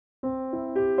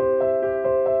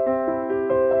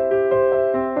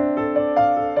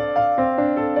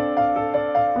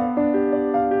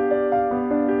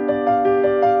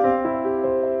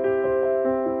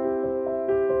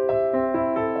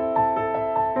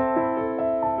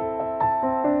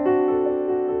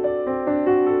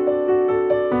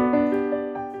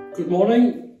Good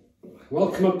morning,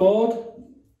 welcome aboard.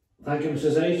 Thank you,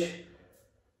 Mrs. H.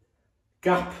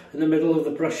 Gap in the middle of the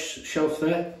brush shelf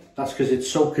there, that's because it's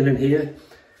soaking in here,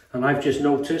 and I've just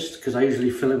noticed because I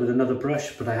usually fill it with another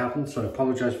brush but I haven't, so I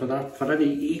apologise for that, for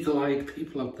any eagle-eyed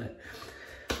people out there.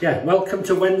 Yeah, welcome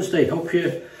to Wednesday. Hope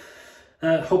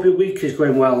your week is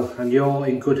going well and you're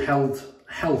in good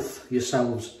health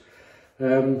yourselves.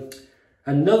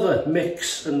 Another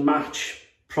mix and match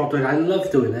product. I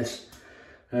love doing this.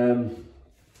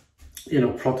 You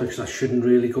know, products that shouldn't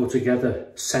really go together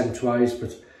scent-wise,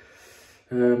 but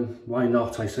why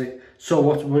not, I say. So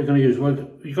what we're going to use, we're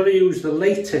going to use the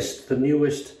latest, the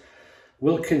newest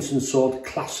Wilkinson Sword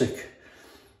Classic.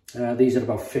 These are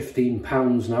about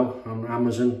 £15 now on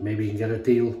Amazon. Maybe you can get a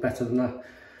deal better than that.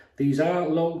 These are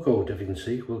logoed, if you can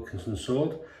see, Wilkinson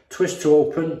Sword. Twist to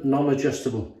open,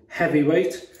 non-adjustable,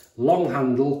 heavyweight, long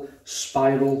handle,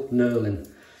 spiral knurling.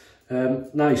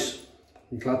 Nice.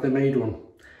 I'm glad they made one.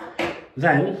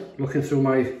 Then, looking through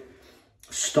my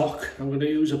stock, I'm going to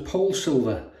use a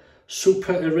PaulHFilms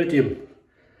Super Iridium.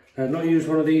 I've not used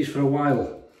one of these for a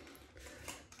while.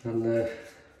 And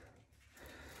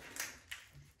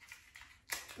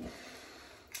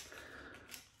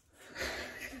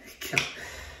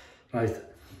right,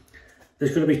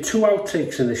 there's going to be 2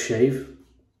 outtakes in this shave.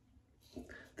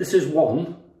 This is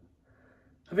one.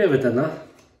 Have you ever done that?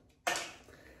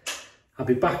 I'll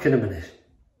be back in a minute.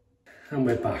 And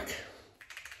we're back.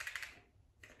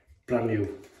 Brand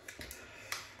new.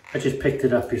 I just picked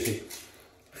it up, you see.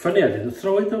 Funny I didn't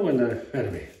throw it though,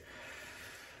 anyway.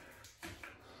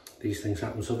 These things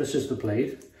happen. So this is the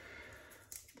blade.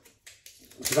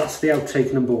 So that's the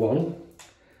outtake number 1.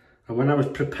 And when I was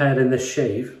preparing this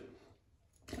shave,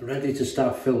 ready to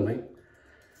start filming,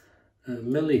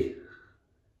 Millie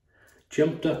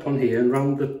jumped up on here and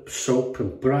round the soap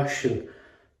and brush and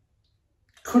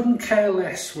couldn't care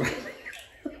less.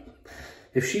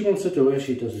 If she wants to do it,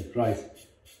 she does it. Right.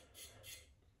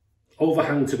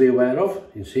 Overhang to be aware of.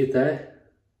 You can see it there.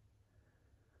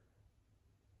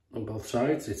 On both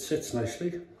sides. It sits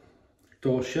nicely.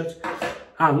 Door shut.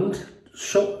 And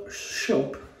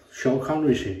Sean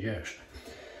Connery's here, yes.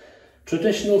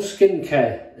 Traditional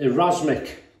skincare,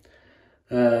 Erasmic.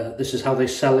 This is how they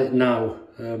sell it now.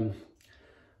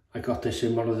 I got this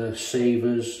in one of the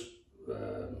Savers,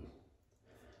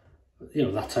 you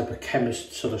know, that type of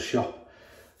chemist sort of shop.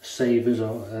 Savers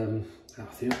or I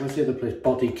think what's the other place?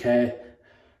 Body Care.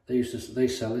 They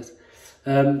sell it.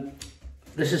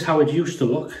 This is how it used to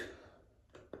look,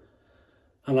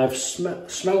 and I've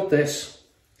smelt this.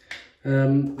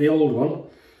 The old one.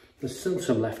 There's still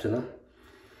some left in there,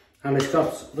 and it's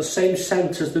got the same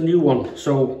scent as the new one.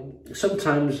 So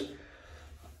sometimes,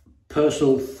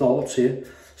 personal thoughts here.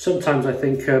 Sometimes I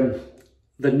think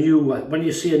the new, when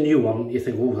you see a new one, you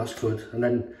think, oh, that's good, and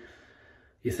then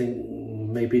you think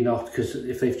maybe not, because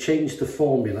if they've changed the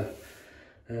formula,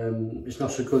 it's not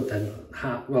so good then.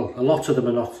 Well, a lot of them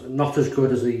are not as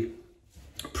good as the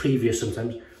previous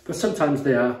sometimes, but sometimes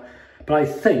they are. But I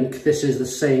think this is the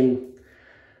same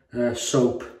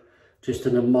soap, just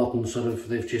in a modern sort of,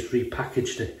 they've just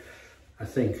repackaged it, I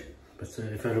think, but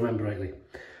if I remember rightly.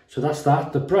 So that's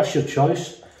that. The brush of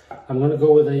choice, I'm going to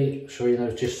go with a, show you now,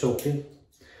 it's just soaking.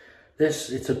 This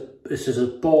is a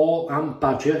Boar and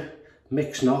Badger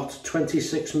mix knot,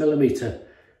 26mm,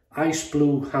 ice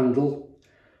blue handle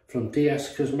from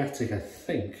DS Cosmetic. I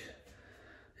think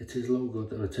it is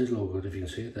logoed, or it is logoed if you can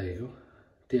see it, there you go.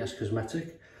 DS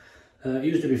Cosmetic.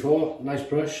 Used it before, nice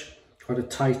brush, quite a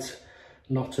tight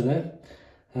knot in there.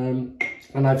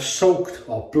 And I've soaked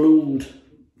or bloomed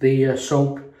the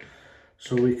soap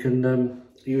so we can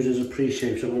use it as a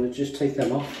pre-shave. So I'm going to just take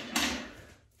them off,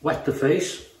 wet the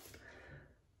face,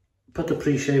 put the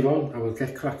pre-shave on, and we'll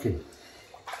get cracking.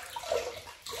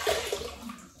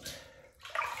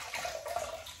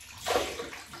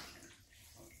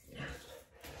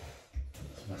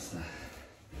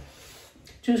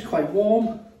 Just quite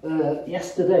warm.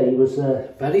 Yesterday was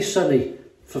very sunny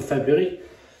for February.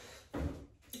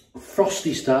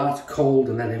 Frosty start, cold,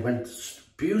 and then it went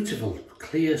beautiful,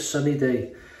 clear, sunny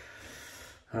day.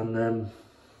 And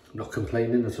not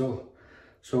complaining at all.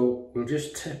 So we'll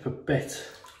just tip a bit,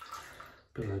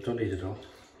 but I don't need it all.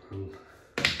 And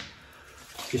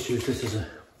just use this as a...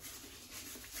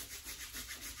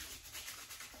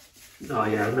 Oh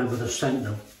yeah, I remember the scent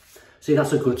now. See,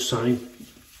 that's a good sign.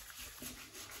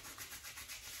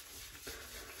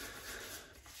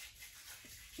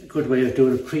 Good way of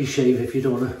doing a pre-shave if you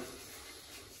don't want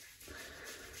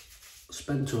to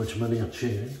spend too much money on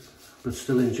shaving, but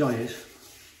still enjoy it.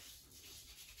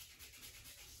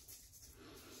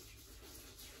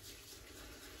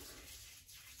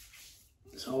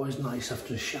 It's always nice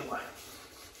after a shower.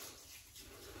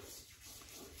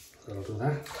 So I'll do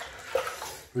that.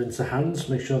 Rinse the hands,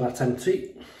 make sure that's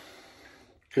empty,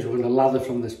 because we're going to lather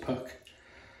from this puck.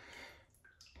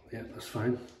 Yeah, that's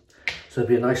fine. So it'll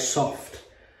be a nice soft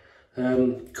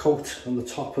coat on the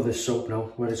top of this soap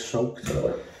now, where it's soaked.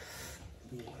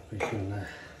 We can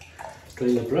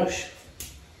clean the brush.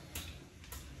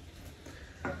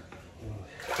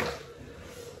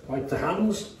 Wipe the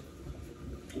hands.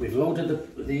 We've loaded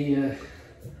the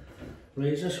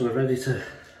razor, so we're ready to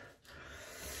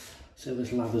see how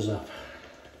this lathers up.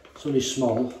 It's only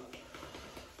small,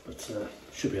 but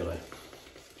should be alright.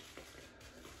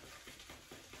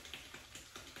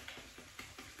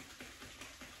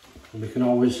 And we can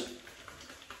always,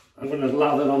 I'm going to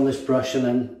lather on this brush and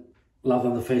then lather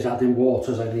on the face, adding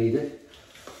water as I need it.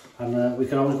 And we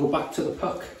can always go back to the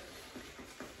puck.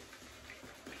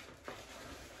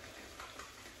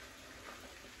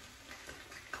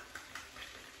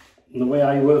 And the way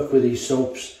I work with these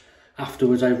soaps,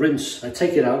 afterwards I rinse, I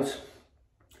take it out,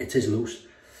 it is loose,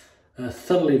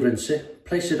 thoroughly rinse it,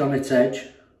 place it on its edge,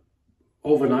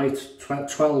 overnight,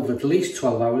 at least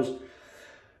 12 hours,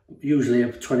 usually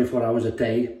 24 hours a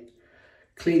day,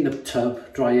 clean the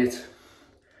tub, dry it,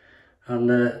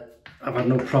 and I've had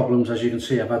no problems. As you can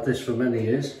see, I've had this for many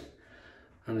years,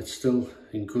 and it's still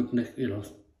in good nick, you know,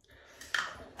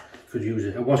 could use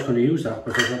it. I was going to use that,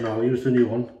 but I don't know, I'll use the new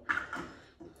one.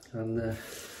 And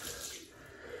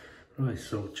right,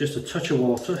 so just a touch of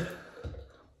water,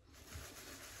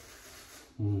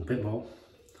 a bit more.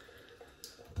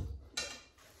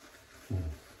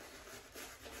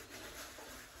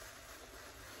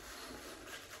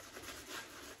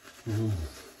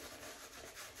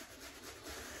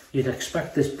 You'd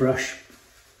expect this brush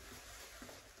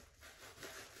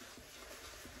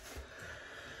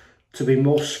to be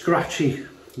more scratchy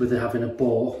with it having a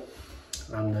bore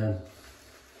and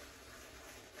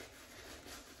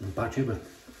badger, but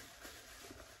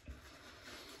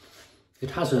it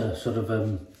has a sort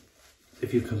of,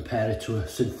 if you compare it to a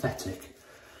synthetic,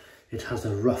 it has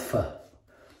a rougher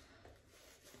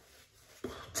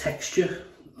texture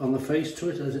on the face to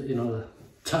it, as it, you know, the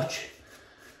touch,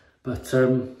 but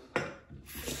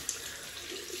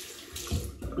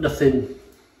nothing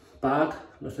bad,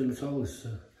 nothing at all. It's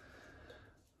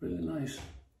really nice.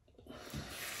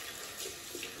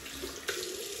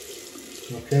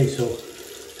 Okay, so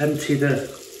empty the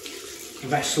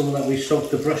vessel that we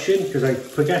soaked the brush in, because I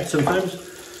forget sometimes.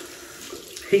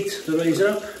 Heat the razor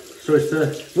up. So it's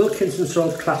the Wilkinson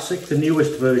Salt Classic, the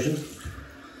newest version,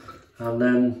 and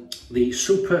then the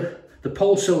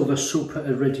Paul Silver Super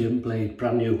Iridium blade,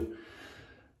 brand new,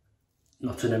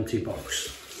 not an empty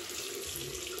box.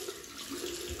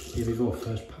 Here we go,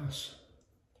 first pass.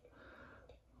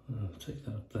 I'll take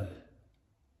that up there.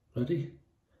 Ready?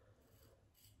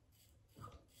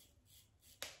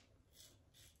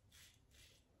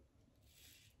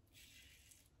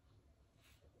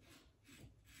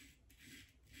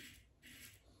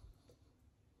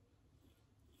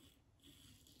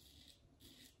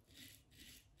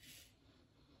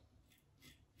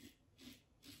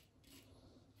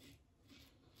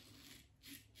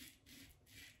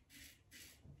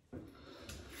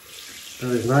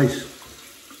 That is nice.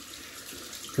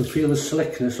 You can feel the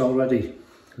slickness already.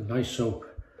 A nice soap.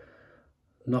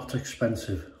 Not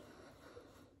expensive.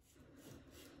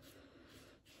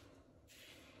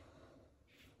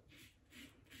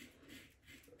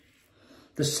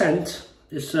 The scent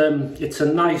is it's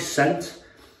a nice scent,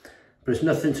 but it's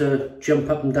nothing to jump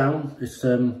up and down. It's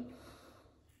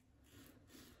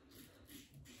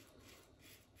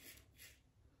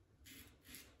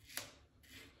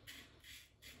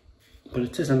but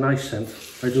it is a nice scent.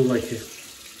 I do like it.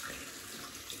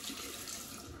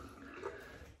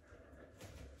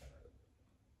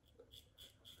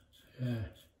 Yeah.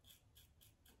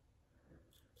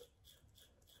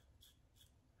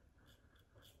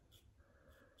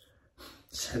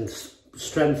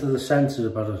 Strength of the scent is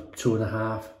about a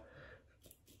 2.5.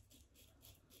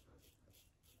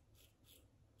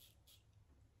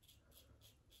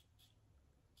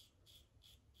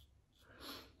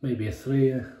 Maybe a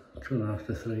 3, 2.5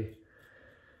 to 3.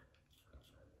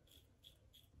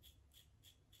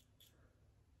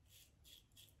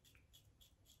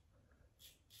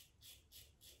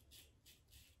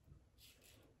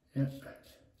 Yeah.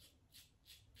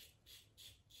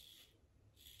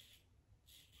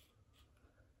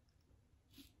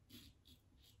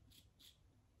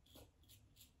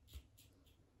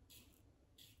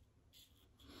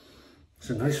 It's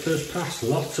a nice first pass,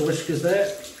 lots of whiskers there.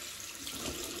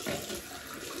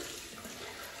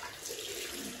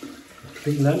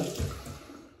 Clean them.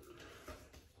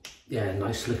 yeah,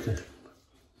 nice liquid.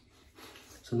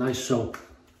 It's a nice soap.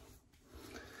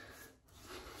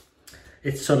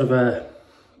 It's sort of a,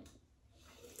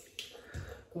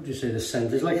 what would you say the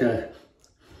scent? It's like a,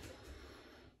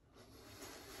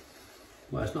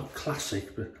 well, it's not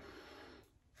classic, but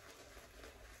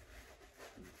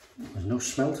there's no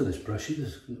smell to this brush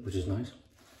either, which is nice.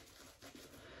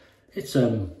 It's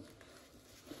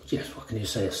yes, what can you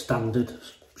say, a standard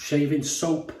shaving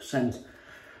soap scent.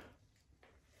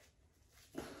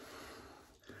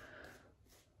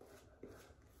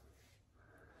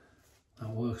 That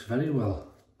works very well.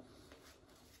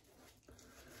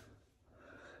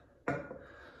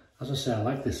 As I say, I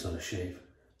like this sort of shave.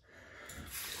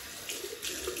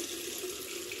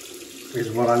 This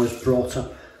is what I was brought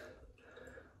up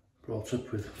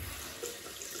with.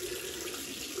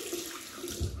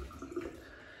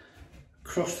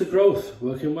 Across the growth,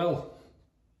 working well.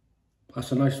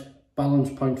 That's a nice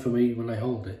balance point for me when I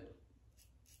hold it.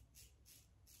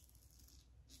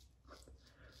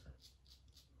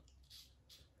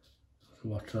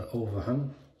 What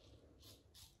overhang.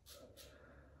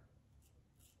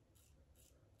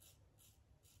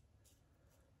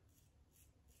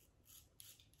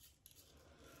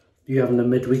 You having a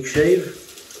midweek shave?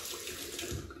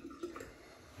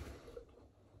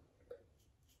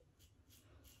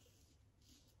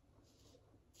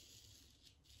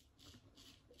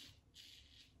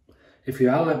 If you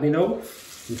are, let me know.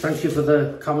 And thank you for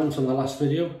the comments on the last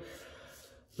video.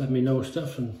 Let me know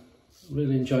stuff, and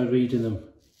really enjoy reading them.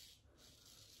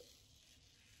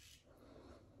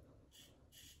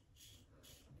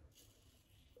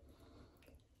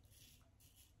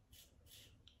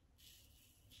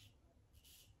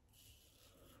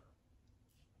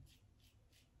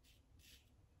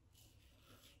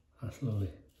 That's lovely.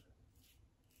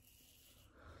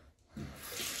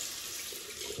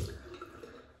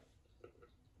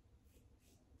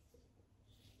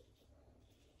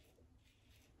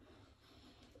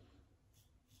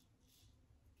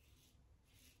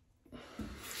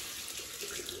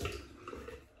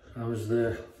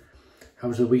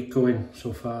 How's the week going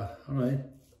so far? All right.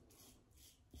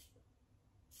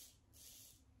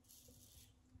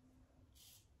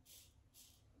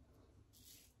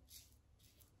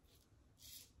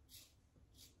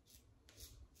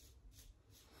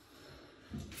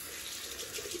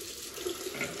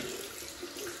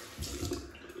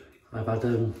 I've had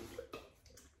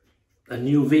a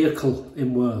new vehicle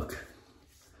in work,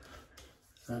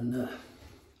 and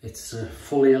it's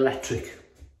fully electric.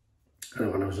 And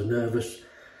when I was nervous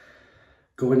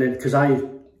going in, because I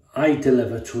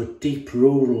deliver to a deep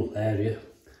rural area,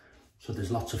 so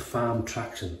there's lots of farm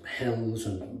tracks and hills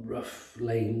and rough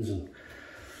lanes,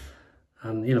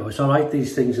 and you know, it's all right,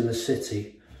 these things in the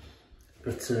city,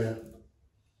 but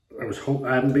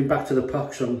I haven't been back to the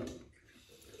parks on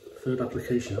third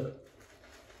application,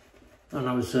 and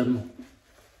I was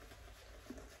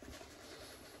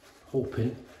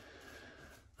hoping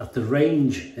that the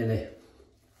range in it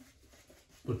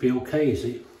would be okay, you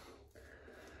see.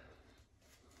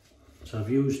 So I've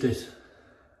used it.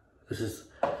 This is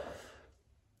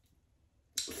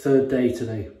third day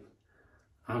today,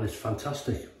 and it's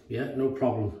fantastic. Yeah, no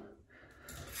problem.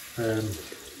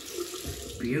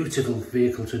 Beautiful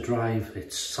vehicle to drive.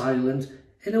 It's silent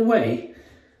in a way.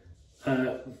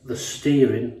 The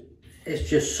steering is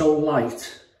just so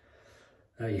light.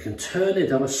 You can turn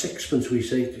it on a sixpence, we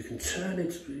say. You can turn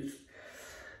it.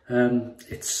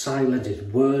 It's silent,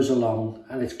 it whirs along,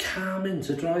 and it's calming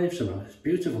to drive somehow. It's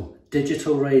beautiful.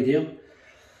 Digital radio.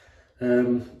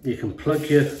 You can plug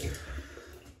your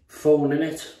phone in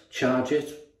it, charge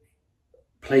it,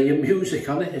 play your music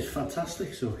on it. It's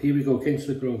fantastic. So here we go, against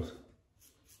the growth.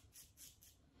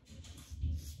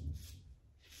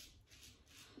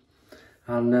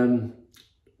 And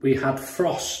we had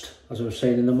frost, as I was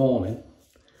saying, in the morning.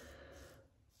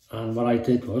 And what I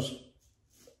did was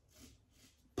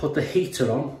put the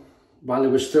heater on while it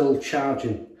was still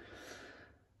charging,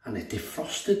 and it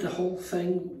defrosted the whole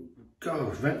thing.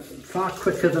 God, went far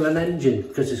quicker than an engine,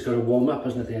 because it's got to warm up,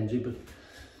 hasn't it, the engine? But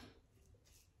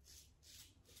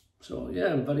so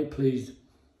yeah, I'm very pleased.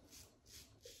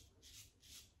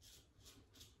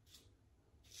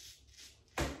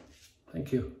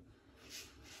 Thank you.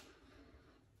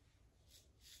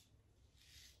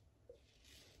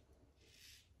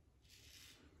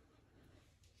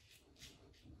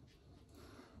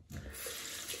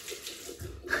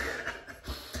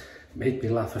 Made me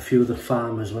laugh, a few of the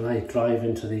farmers, when I drive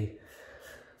into the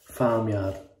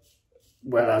farmyard,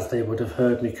 whereas they would have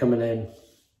heard me coming in,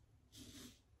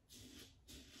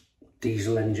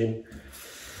 diesel engine,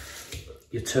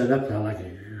 you turn up now like,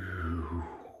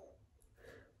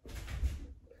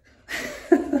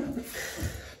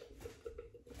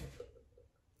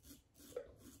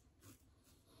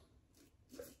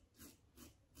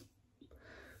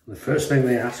 The first thing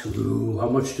they ask, ooh, how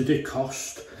much did it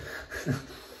cost?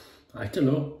 I don't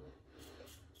know.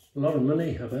 A lot of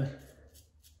money, I bet.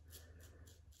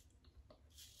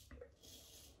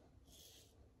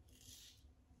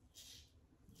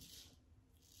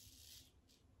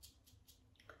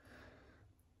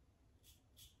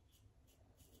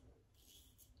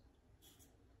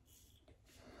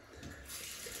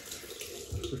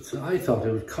 But I thought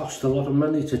it would cost a lot of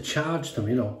money to charge them,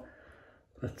 you know.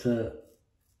 But,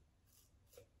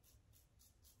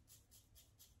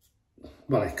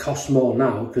 well, it costs more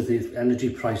now because the energy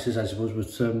prices, I suppose, but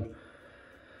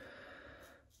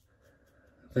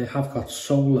they have got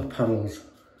solar panels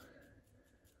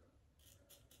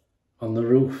on the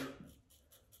roof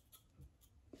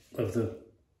of the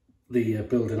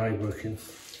building I work in.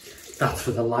 That's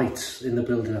for the lights in the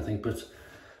building, I think, but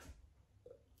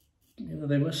you know,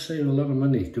 they must save a lot of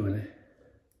money doing it.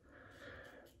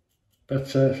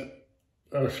 But I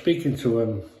was speaking to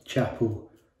a chap who,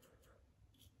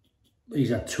 he's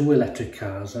had 2 electric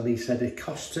cars, and he said it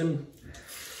cost him,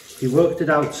 he worked it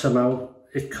out somehow,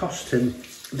 it cost him,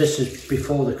 this is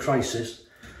before the crisis,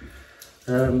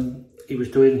 he was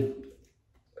doing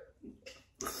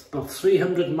about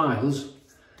 300 miles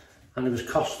and it was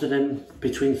costing him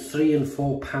between £3 and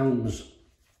 £4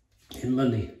 in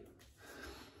money.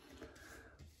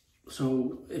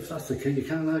 So if that's the case, you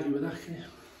can't argue with that, can you?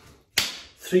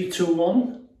 3, 2,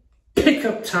 1, pick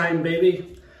up time,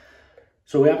 baby.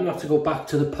 So we haven't had to go back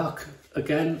to the puck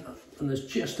again, and there's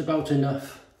just about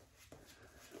enough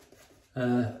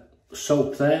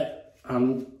soap there.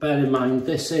 And bear in mind,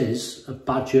 this is a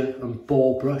badger and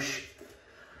boar brush,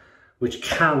 which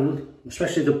can,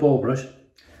 especially the boar brush,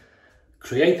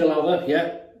 create the lather,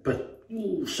 yeah, but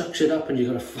ooh, sucks it up and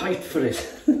you've got to fight for it.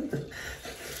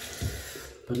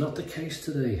 But not the case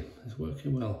today. It's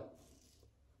working well.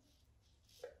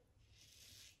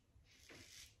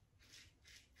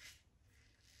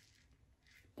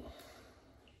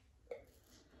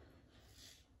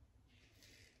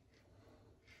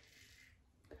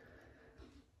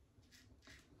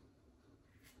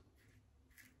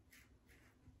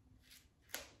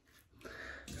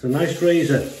 It's a nice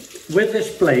razor. With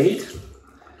this blade,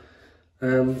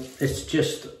 it's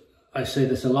just, I say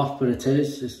this a lot, but it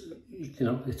is, it's, you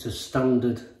know, it's a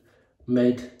standard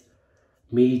mid,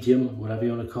 medium, whatever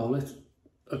you want to call it,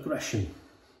 aggression.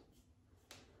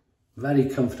 Very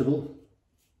comfortable.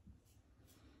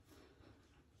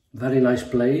 Very nice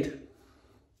blade.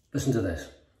 Listen to this.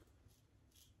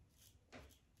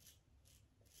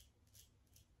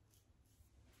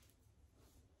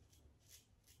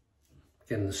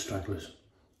 Getting the stragglers.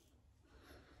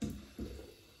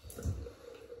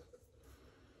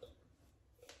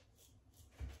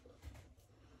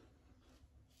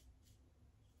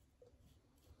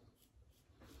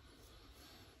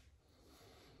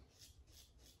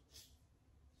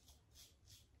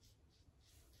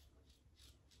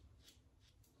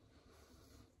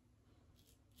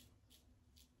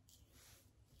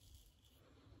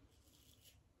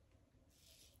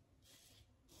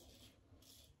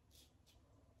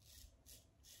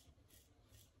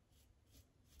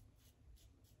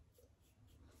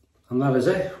 And that is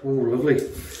it. Oh, lovely.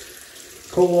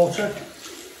 Cold water.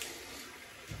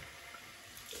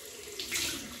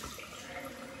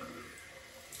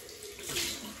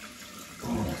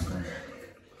 Oh, that's nice.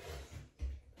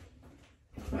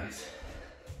 Right.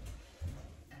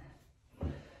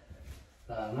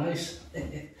 That's nice.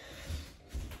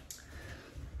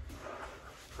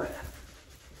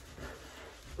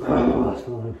 Oh, that's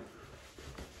nice.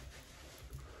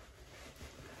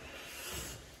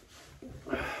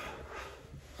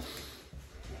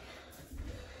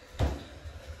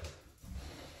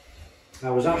 I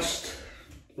was asked,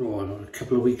 a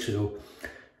couple of weeks ago,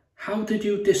 how did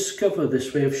you discover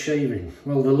this way of shaving?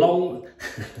 Well, the long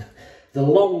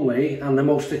way and the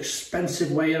most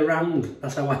expensive way around.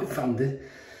 That's how I found it.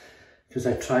 Because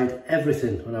I tried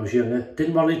everything when I was younger.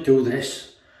 Didn't want to do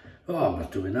this. Oh, I'm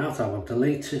not doing that. I want the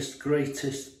latest,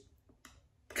 greatest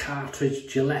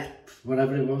cartridge, Gillette,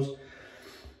 whatever it was.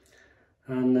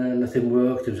 And nothing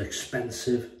worked. It was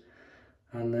expensive.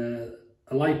 And a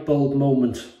light bulb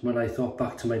moment when I thought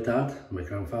back to my dad, my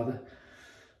grandfather,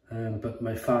 but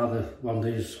my father one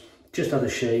day just had a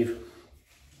shave,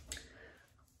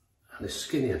 and his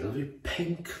skin, he had lovely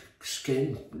pink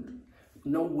skin,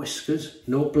 no whiskers,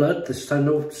 no blood, this time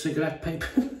no cigarette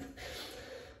paper,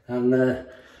 and I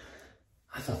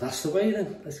thought that's the way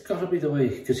then, it's got to be the way,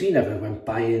 because he never went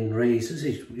buying razors,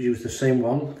 he used the same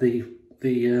one, the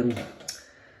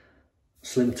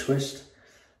slim twist,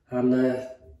 and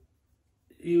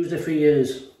used it for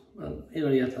years, And, you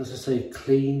know, yet, as I say,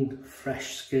 clean,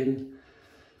 fresh skin,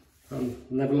 and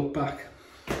never look back.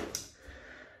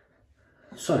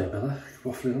 Sorry about that,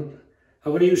 waffling on.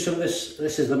 I'm going to use some of this.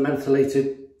 This is the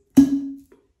Mentholated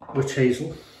Witch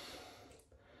Hazel.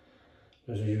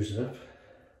 As I use it up,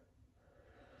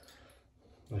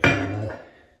 I can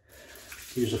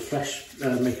use a fresh,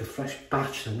 make a fresh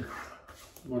batch. And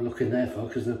what I'm looking there for,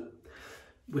 because the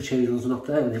witch hazel's not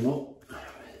there anymore.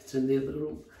 It's in the other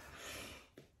room.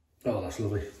 Oh, that's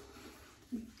lovely.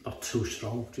 Not too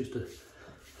strong, just a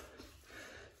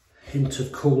hint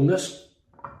of coolness.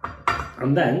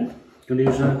 And then I'm going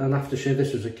to use an aftershave.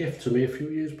 This was a gift to me a few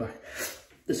years back.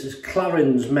 This is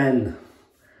Clarins Men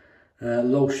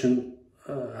lotion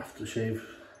aftershave.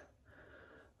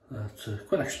 That's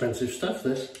quite expensive stuff,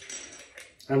 this.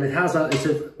 And it has it's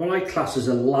what I class as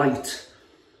a light,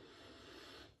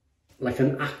 like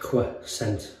an aqua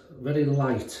scent. Very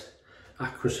light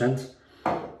aqua scent,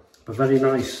 but very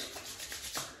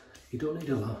nice. You don't need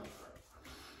a lot.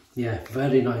 Yeah,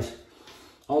 very nice.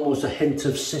 Almost a hint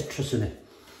of citrus in it.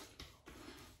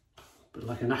 But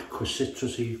like an aqua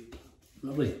citrusy,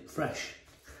 lovely, fresh.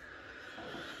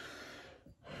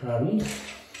 And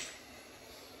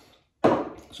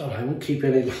sorry, I won't keep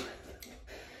any.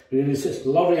 It's this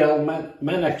L'Oreal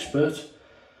Men Expert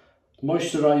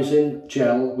Moisturising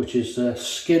Gel, which is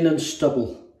Skin and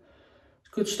Stubble. It's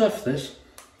good stuff, this,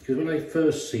 because when I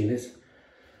first seen it,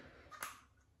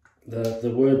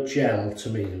 the word gel to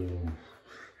me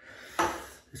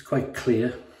is quite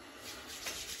clear.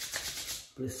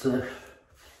 But it's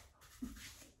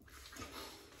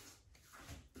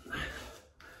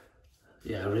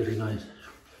yeah, really nice.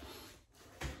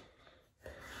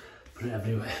 Put it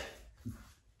everywhere.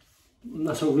 And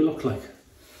that's what we look like.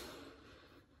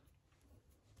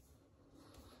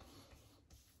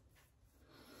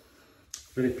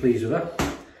 Very pleased with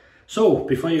that. So,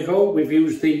 before you go, we've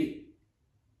used the,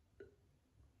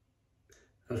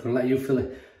 I was going to let you fill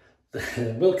it,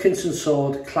 the Wilkinson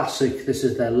Sword Classic. This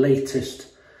is their latest,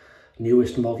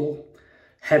 newest model.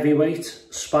 Heavyweight,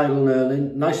 spiral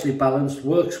knurling, nicely balanced,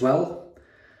 works well.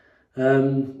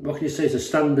 What can you say, it's a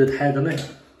standard head on it,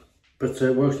 but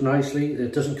it works nicely.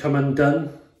 It doesn't come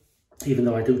undone, even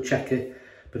though I do check it,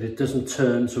 but it doesn't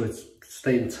turn, so it's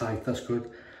staying tight. That's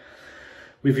good.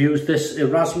 We've used this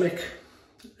Erasmic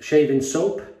shaving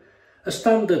soap, a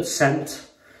standard scent,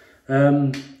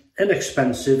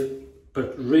 inexpensive,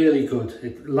 but really good.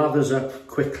 It lathers up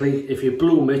quickly. If you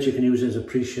bloom it, you can use it as a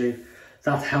pre-shave.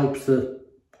 That helps the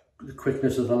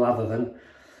quickness of the lather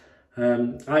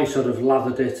then. I sort of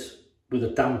lathered it with a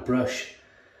damp brush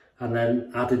and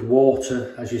then added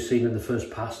water, as you've seen in the first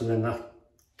pass, and then that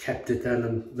kept it then,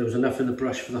 and there was enough in the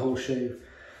brush for the whole shave.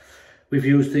 We've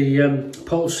used the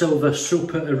PaulHFilms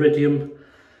Super Iridium,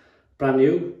 brand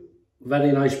new,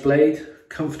 very nice blade,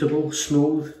 comfortable,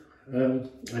 smooth,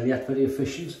 and yet very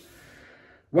efficient.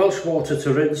 Welsh water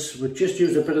to rinse. We've just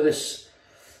used a bit of this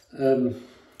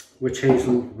witch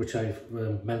hazel, which I've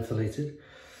mentholated,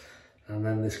 and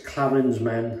then this Clarins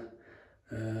Men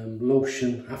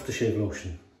lotion, aftershave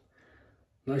lotion.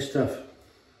 Nice stuff.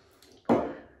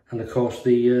 And of course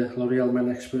the L'Oreal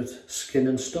Men Expert Skin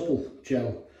and Stubble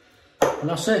Gel. And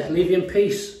that's it, leave you in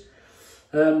peace.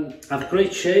 Have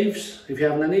great shaves if you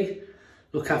haven't any.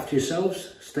 Look after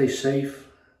yourselves, stay safe,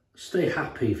 stay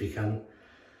happy if you can,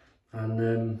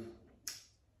 and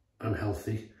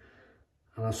healthy.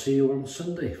 And I'll see you on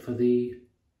Sunday for the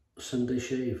Sunday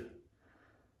shave.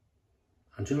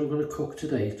 And do you know what I'm going to cook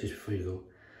today, just before you go?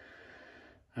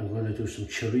 I'm going to do some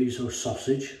chorizo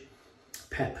sausage,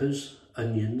 peppers,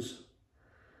 onions,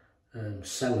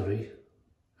 celery,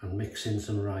 and mix in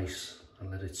some rice and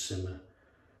let it simmer.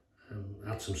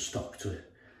 Add some stock to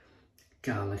it,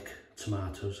 garlic,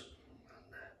 tomatoes,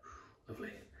 and,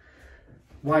 lovely.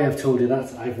 Why I've told you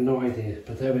that, I have no idea,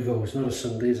 but there we go. It's not a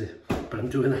Sunday, is it? But I'm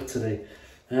doing that today.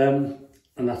 And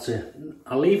that's it.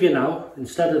 I'll leave you now.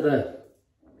 Instead of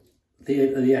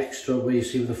the extra where you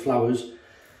see the flowers,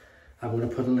 I'm going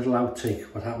to put a little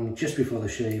outtake, what happened just before the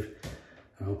shave.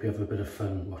 I hope you have a bit of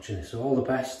fun watching it. So all the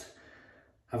best.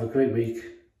 Have a great week.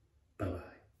 Bye-bye.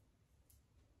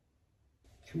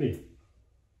 Come here.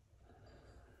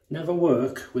 Never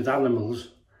work with animals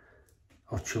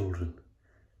or children.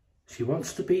 She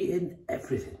wants to be in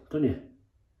everything, don't you?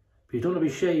 But you don't want to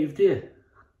be shaved, do you?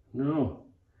 No.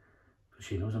 But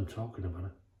she knows I'm talking about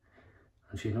her.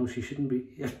 And she knows she shouldn't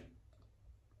be. Yeah.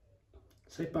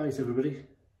 Say bye to everybody.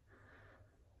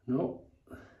 No.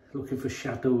 Looking for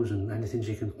shadows and anything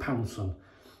she can pounce on.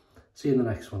 See you in the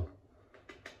next one.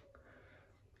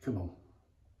 Come on.